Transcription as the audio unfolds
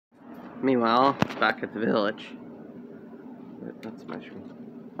Meanwhile, back at the village. That's my screen.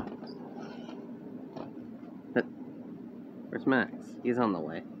 Where's Max? He's on the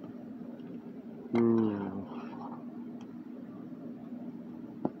way.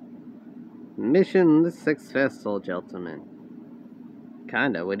 Mission successful, gentlemen.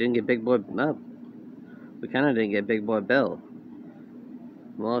 Kinda. We didn't get Big Boy... No. We kinda didn't get Big Boy Bill.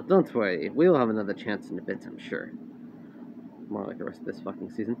 Well, don't worry. We'll have another chance in a bit, I'm sure. More like the rest of this fucking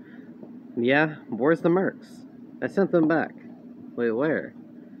season. Yeah? Where's the mercs? I sent them back. Wait, where?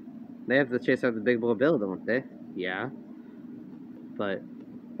 They have to chase after Big Boy Bill, don't they? Yeah. But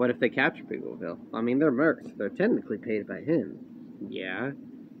what if they capture Big Boy Bill? I mean, they're mercs. They're technically paid by him. Yeah.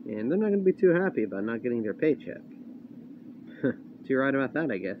 And they're not going to be too happy about not getting their paycheck. Too right about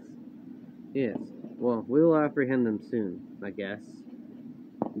that, I guess. Yes. Well, we will apprehend them soon, I guess.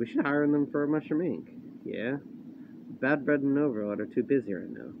 We should hire them for Mushroom Inc. Yeah? Bad Bread and Overload are too busy right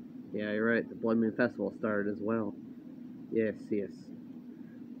now. Yeah, you're right. The Blood Moon Festival started as well. Yes.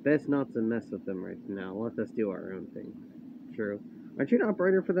 Best not to mess with them right now. Let us do our own thing. True. Aren't you an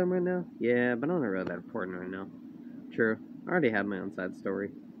operator for them right now? Yeah, but I'm not really that important right now. True. I already have my own side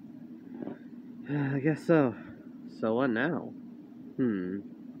story. I guess so. So what now?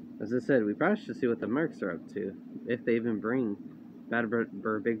 As I said, we probably should see what the mercs are up to. If they even bring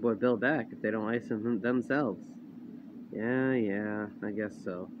Big Boy Bill back. If they don't license him themselves. Yeah, I guess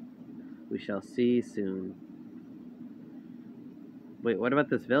so. We shall see soon. Wait, what about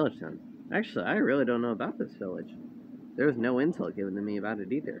this village then? Actually, I really don't know about this village. There was no intel given to me about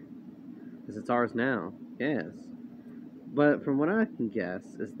it either. Because it's ours now. Yes. But from what I can guess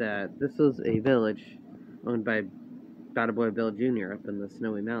is that this was a village owned by Bad Boy Bill Jr. up in the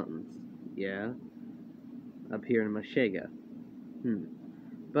Snowy Mountains. Yeah. Up here in Mashega.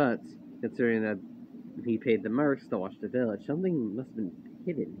 But, considering that he paid the mercs to watch the village, something must have been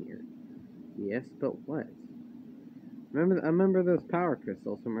hidden here. Yes, but what? I remember those power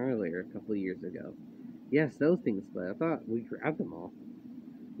crystals from earlier, a couple of years ago. Yes, those things, but I thought we grabbed them all.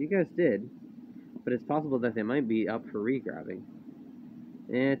 You guys did, but it's possible that they might be up for re-grabbing.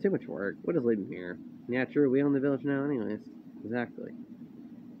 Too much work. We'll just leave them here. Yeah, true, we own the village now anyways. Exactly.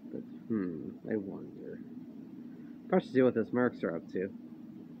 But, I wonder. Probably should see what those mercs are up to.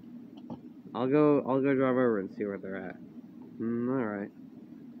 I'll go drive over and see where they're at. Alright.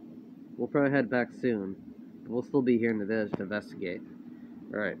 We'll probably head back soon, but we'll still be here in the village to investigate.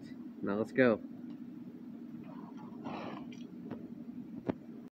 Alright, now let's go.